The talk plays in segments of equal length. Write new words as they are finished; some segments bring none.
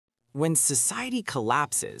When society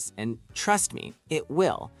collapses, and trust me, it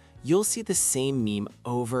will, you'll see the same meme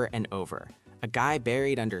over and over. A guy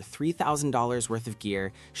buried under $3,000 worth of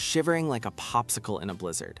gear, shivering like a popsicle in a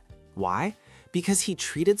blizzard. Why? Because he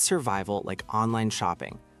treated survival like online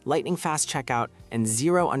shopping, lightning-fast checkout, and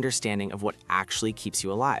zero understanding of what actually keeps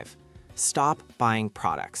you alive. Stop buying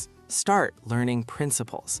products. Start learning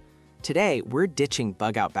principles. Today, we're ditching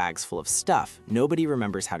bug-out bags full of stuff nobody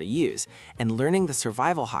remembers how to use and learning the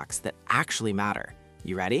survival hacks that actually matter.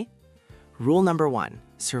 You ready? Rule number 1,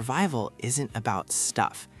 survival isn't about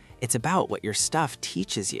stuff. It's about what your stuff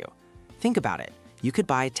teaches you. Think about it. You could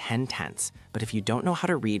buy 10 tents, but if you don't know how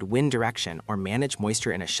to read wind direction or manage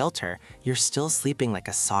moisture in a shelter, you're still sleeping like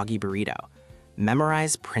a soggy burrito.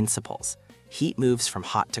 Memorize principles. Heat moves from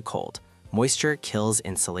hot to cold. Moisture kills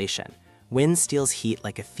insulation. Wind steals heat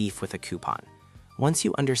like a thief with a coupon. Once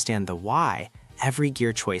you understand the why, every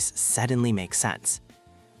gear choice suddenly makes sense.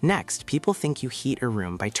 Next, people think you heat a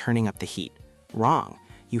room by turning up the heat. Wrong.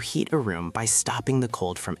 You heat a room by stopping the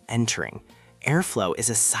cold from entering. Airflow is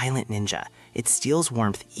a silent ninja. It steals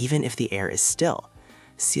warmth even if the air is still.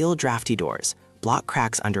 Seal drafty doors. Block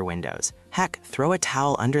cracks under windows. Heck, throw a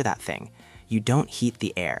towel under that thing. You don't heat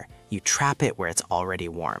the air. You trap it where it's already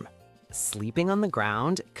warm. Sleeping on the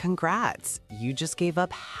ground? Congrats! You just gave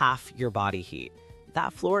up half your body heat.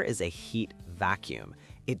 That floor is a heat vacuum.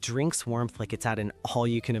 It drinks warmth like it's at an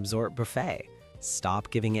all-you-can-absorb buffet. Stop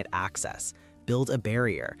giving it access. Build a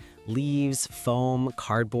barrier. Leaves, foam,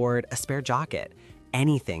 cardboard, a spare jacket.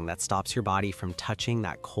 Anything that stops your body from touching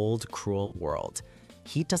that cold, cruel world.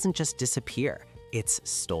 Heat doesn't just disappear. It's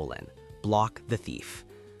stolen. Block the thief.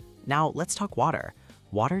 Now, let's talk water.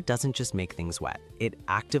 Water doesn't just make things wet, it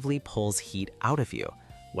actively pulls heat out of you.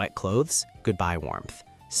 Wet clothes? Goodbye warmth.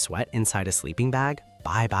 Sweat inside a sleeping bag?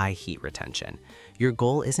 Bye-bye heat retention. Your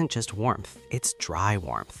goal isn't just warmth, it's dry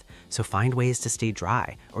warmth. So find ways to stay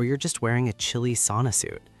dry, or you're just wearing a chilly sauna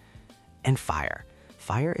suit. And fire.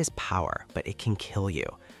 Fire is power, but it can kill you.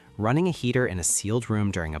 Running a heater in a sealed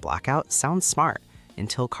room during a blackout sounds smart,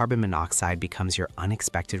 until carbon monoxide becomes your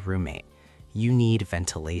unexpected roommate. You need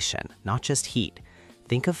ventilation, not just heat.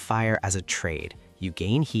 Think of fire as a trade. You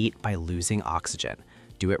gain heat by losing oxygen.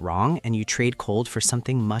 Do it wrong and you trade cold for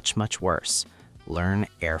something much, much worse. Learn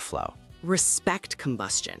airflow. Respect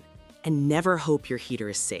combustion and never hope your heater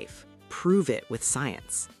is safe. Prove it with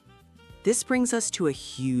science. This brings us to a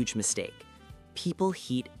huge mistake. People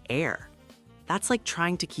heat air. That's like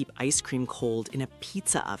trying to keep ice cream cold in a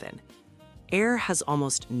pizza oven. Air has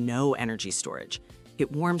almost no energy storage.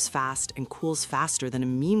 It warms fast and cools faster than a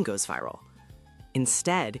meme goes viral.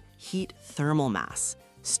 Instead, heat thermal mass,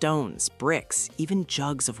 stones, bricks, even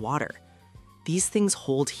jugs of water. These things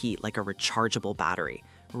hold heat like a rechargeable battery,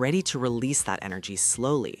 ready to release that energy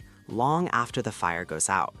slowly, long after the fire goes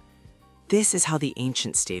out. This is how the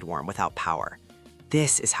ancients stayed warm without power.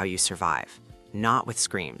 This is how you survive, not with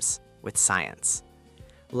screams, with science.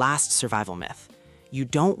 Last survival myth. You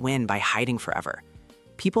don't win by hiding forever.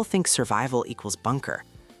 People think survival equals bunker,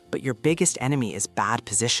 but your biggest enemy is bad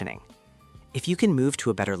positioning. If you can move to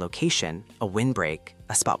a better location, a windbreak,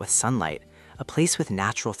 a spot with sunlight, a place with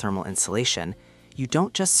natural thermal insulation, you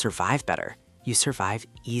don't just survive better, you survive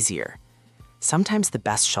easier. Sometimes the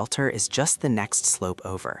best shelter is just the next slope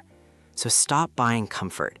over. So stop buying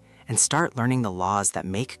comfort and start learning the laws that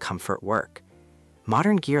make comfort work.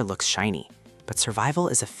 Modern gear looks shiny, but survival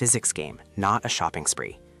is a physics game, not a shopping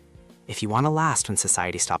spree. If you want to last when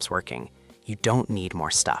society stops working, you don't need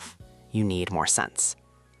more stuff. You need more sense.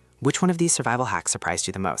 Which one of these survival hacks surprised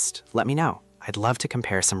you the most? Let me know. I'd love to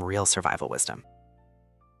compare some real survival wisdom.